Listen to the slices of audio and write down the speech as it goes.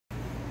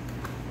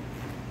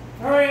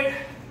All right,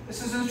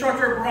 this is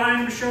instructor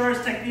Brian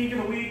Bashora's technique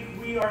of the week.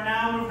 We are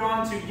now moved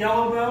on to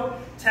yellow belt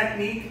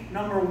technique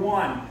number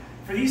 1.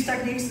 For these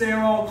techniques, they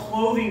are all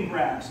clothing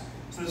grabs.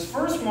 So this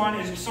first one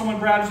is someone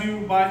grabs you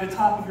by the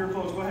top of your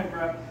clothes. Go ahead and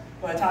grab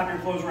by the top of your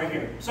clothes right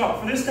here. So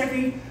for this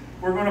technique,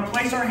 we're going to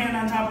place our hand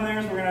on top of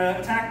theirs. We're going to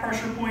attack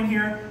pressure point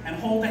here and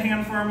hold the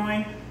hand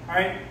firmly. All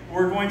right,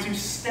 we're going to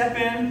step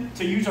in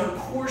to use our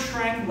core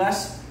strength,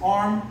 less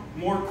arm,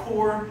 more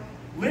core.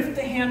 Lift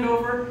the hand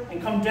over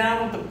and come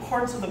down with the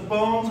parts of the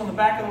bones on the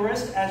back of the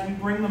wrist as we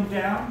bring them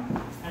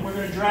down. And we're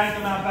going to drag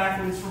them out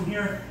backwards from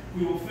here.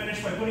 We will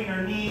finish by putting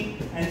our knee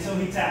until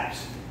he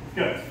taps.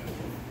 Good.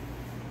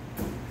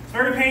 It's a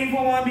very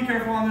painful one. Be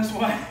careful on this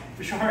one.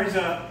 Bashar is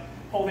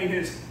holding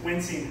his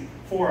wincing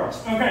for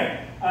us.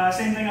 Okay,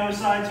 same thing other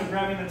side. So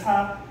grabbing the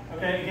top.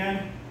 Okay,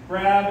 again,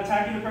 grab,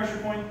 attacking the pressure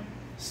point,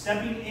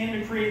 stepping in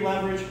to create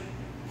leverage.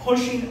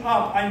 Pushing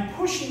up. I'm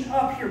pushing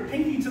up here.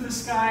 Pinky to the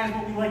sky is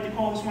what we like to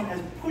call this one, as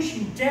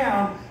pushing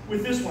down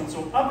with this one.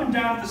 So up and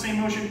down with the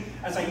same motion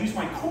as I use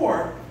my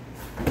core.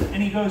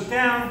 And he goes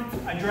down,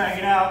 I drag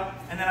it out,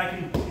 and then I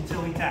can,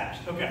 until he taps.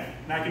 Okay.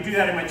 And I can do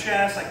that in my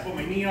chest. I can put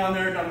my knee on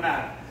there. It doesn't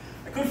matter.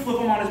 I could flip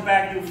him on his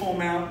back, do a full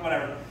mount,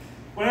 whatever.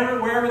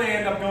 Wherever they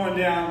end up going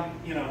down,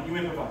 you know, you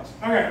improvise.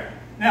 Okay.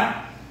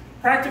 Now,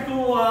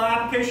 practical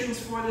applications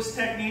for this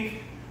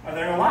technique.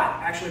 There are a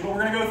lot, actually, but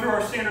we're going to go through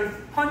our standard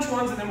punch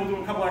ones, and then we'll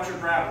do a couple extra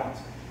grab ones.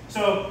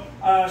 So,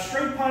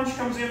 straight punch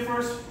comes in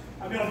first.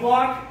 I'm going to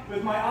block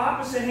with my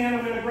opposite hand.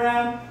 I'm going to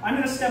grab. I'm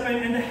going to step in,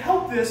 and to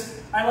help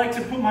this, I like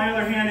to put my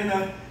other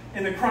hand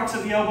in the crux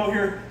of the elbow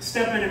here,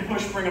 step in and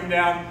push, bring him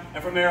down,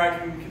 and from there I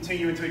can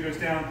continue until he goes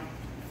down.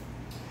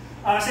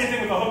 Same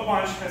thing with a hook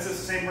punch. That's just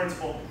the same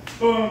principle.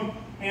 Boom,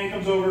 hand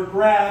comes over,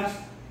 grabs,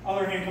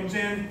 other hand comes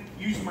in,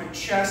 use my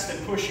chest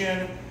and push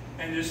in,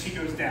 and just he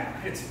goes down.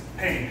 It's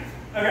pain.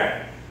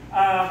 Okay,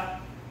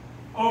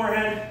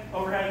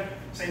 overhead,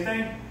 same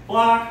thing.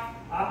 Block,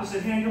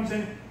 opposite hand comes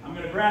in. I'm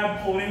going to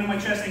grab, pull it into my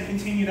chest, and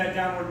continue that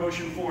downward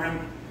motion for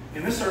him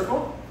in the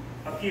circle.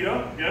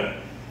 Hapkido, good.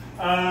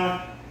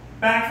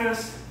 Back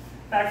fist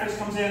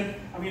comes in.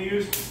 I'm going to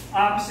use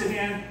opposite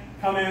hand,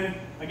 come in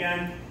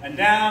again, and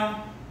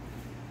down.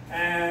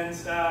 And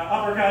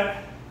uppercut,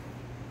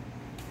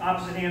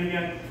 opposite hand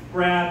again,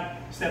 grab,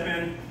 step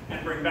in,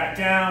 and bring back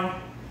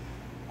down.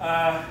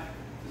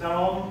 Is that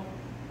all of them?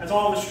 That's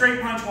all the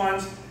straight punch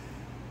ones.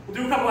 We'll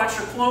do a couple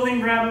extra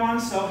clothing grab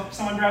ones. So if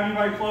someone grabbed you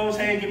by your clothes,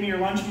 hey, give me your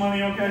lunch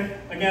money, okay?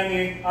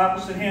 Again, the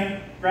opposite hand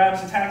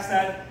grabs, attacks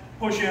that,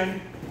 push in,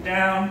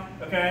 down,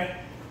 okay?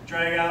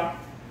 Drag out.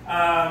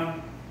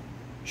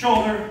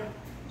 Shoulder,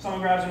 someone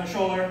grabs on the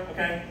shoulder,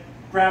 okay?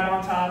 Grab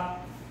on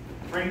top,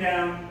 bring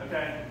down,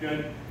 okay,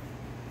 good.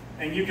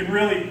 And you can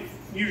really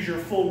use your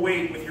full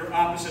weight with your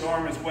opposite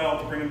arm as well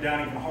to bring them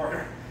down even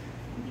harder.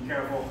 Be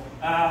careful.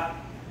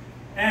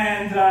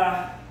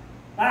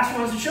 Last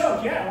one is a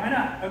choke. Yeah, why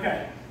not?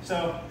 Okay,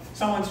 so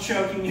someone's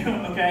choking you,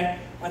 okay?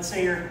 Let's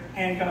say you're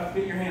handcuffed.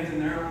 Get your hands in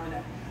there around the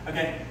neck.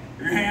 Okay,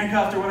 if you're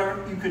handcuffed or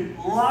whatever, you could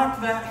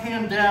lock that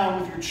hand down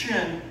with your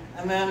chin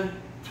and then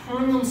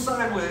turn them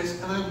sideways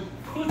and then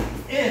put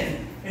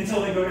in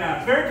until they go down.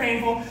 It's very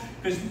painful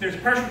because there's a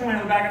pressure point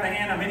on the back of the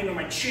hand. I'm hitting with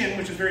my chin,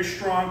 which is very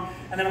strong,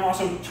 and then I'm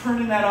also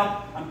turning that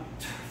up. I'm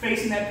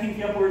facing that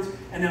pinky upwards,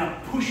 and then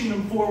I'm pushing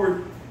them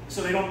forward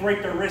so they don't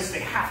break their wrists. They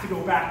have to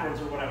go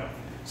backwards or whatever.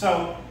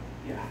 So,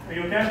 yeah, are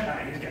you okay? All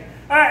right, he's good.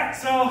 All right,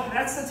 so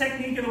that's the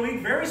technique of the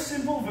week. Very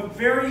simple, but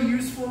very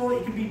useful.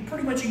 It can be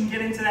pretty much, you can get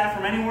into that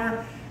from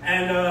anywhere.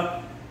 And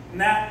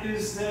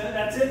that's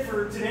it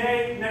for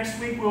today. Next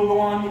week, we'll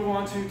move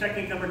on to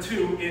technique number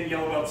 2 in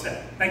yellow belt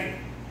set. Thank you.